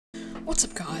What's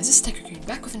up guys, it's TechRaccoon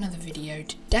back with another video.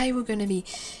 Today we're going to be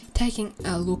taking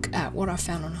a look at what I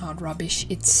found on Hard Rubbish.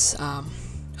 It's,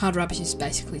 Hard Rubbish is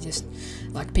basically just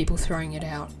like people throwing it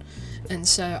out. And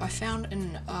so I found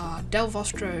an Dell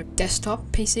Vostro desktop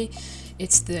PC.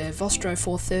 It's the Vostro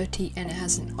 430 and it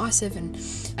has an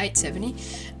i7 870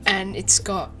 and it's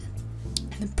got,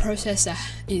 the processor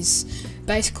is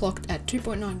base clocked at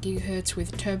 2.9 GHz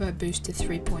with turbo boost to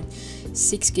 3.6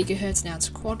 GHz. Now it's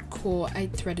a quad core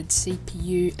 8-threaded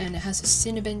CPU and it has a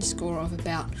Cinebench score of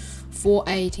about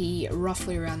 480,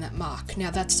 roughly around that mark.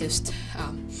 Now that's just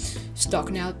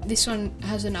stock. Now this one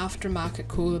has an aftermarket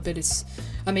cooler, but it's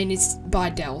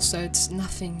by Dell, so it's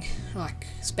nothing like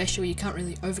special. You can't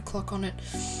really overclock on it.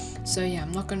 So yeah,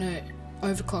 I'm not gonna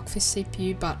overclock this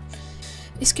CPU, but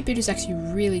this computer is actually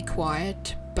really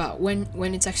quiet, but when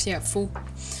it's actually at full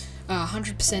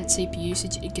 100% CPU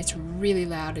usage, it gets really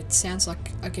loud. It sounds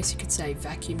like, I guess you could say,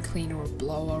 vacuum cleaner or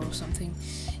blower or something.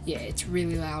 Yeah, it's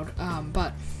really loud,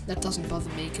 but that doesn't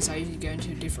bother me because I usually go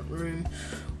into a different room,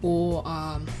 or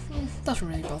doesn't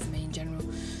really bother me in general.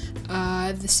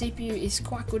 The CPU is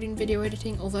quite good in video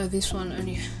editing, although this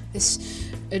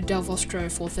Dell Vostro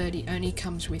 430 only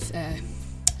comes with a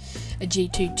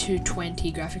G2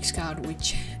 220 graphics card,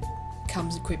 which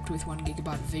comes equipped with 1GB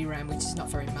of VRAM, which is not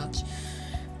very much,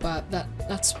 but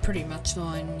that's pretty much all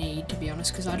I need, to be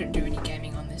honest, because I don't do any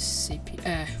gaming on this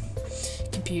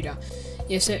computer.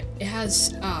 Yeah, so it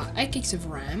has 8GB of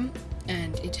RAM,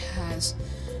 and it has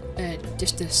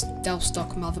just a Dell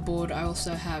stock motherboard. I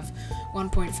also have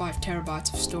 1.5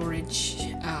 TB of storage.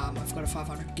 I've got a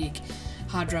 500GB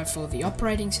hard drive for the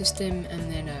operating system,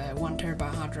 and then a 1 TB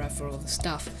hard drive for all the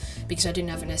stuff, because I didn't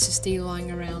have an SSD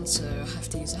lying around, so I have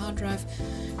to use a hard drive.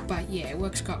 But yeah, it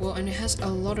works quite well, and it has a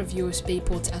lot of USB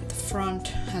ports at the front.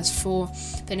 Has 4,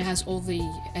 then it has all the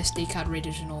SD card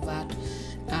readers and all that.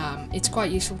 It's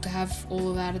quite useful to have all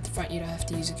of that at the front. You don't have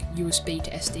to use a USB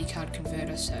to SD card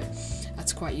converter, so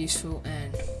that's quite useful.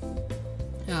 And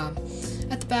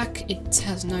at the back, it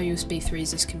has no USB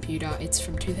 3s, this computer. It's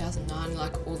from 2009,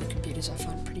 like all the computers I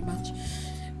find pretty much.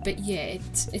 But yeah,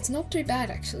 it's not too bad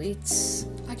actually. It's,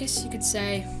 I guess you could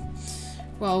say,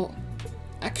 well,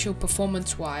 actual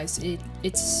performance wise,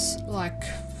 it's like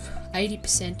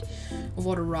 80% of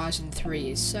what a Ryzen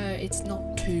 3 is, so it's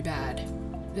not too bad.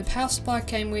 The power supply I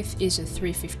came with is a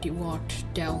 350 watt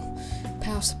Dell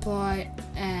power supply,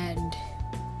 and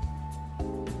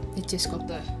it just got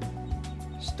the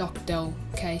stock Dell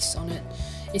case on it.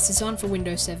 It's designed for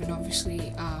Windows 7,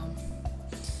 obviously.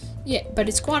 Yeah, but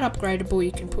it's quite upgradable.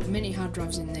 You can put many hard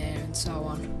drives in there and so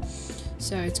on.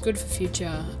 So it's good for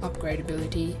future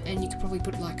upgradability, and you could probably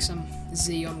put like some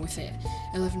Xeon with it,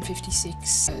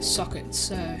 1156 sockets.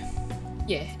 So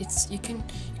yeah, you can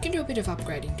do a bit of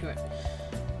upgrading to it,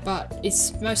 but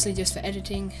it's mostly just for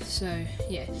editing. So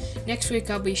yeah, next week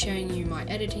I'll be showing you my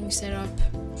editing setup.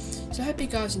 So I hope you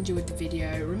guys enjoyed the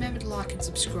video. Remember to like and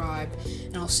subscribe,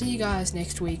 and I'll see you guys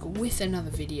next week with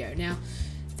another video. Now,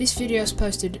 this video is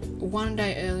posted one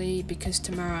day early because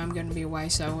tomorrow I'm going to be away,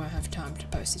 so I won't have time to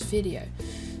post this video.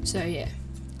 So yeah,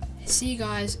 see you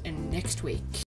guys in next week.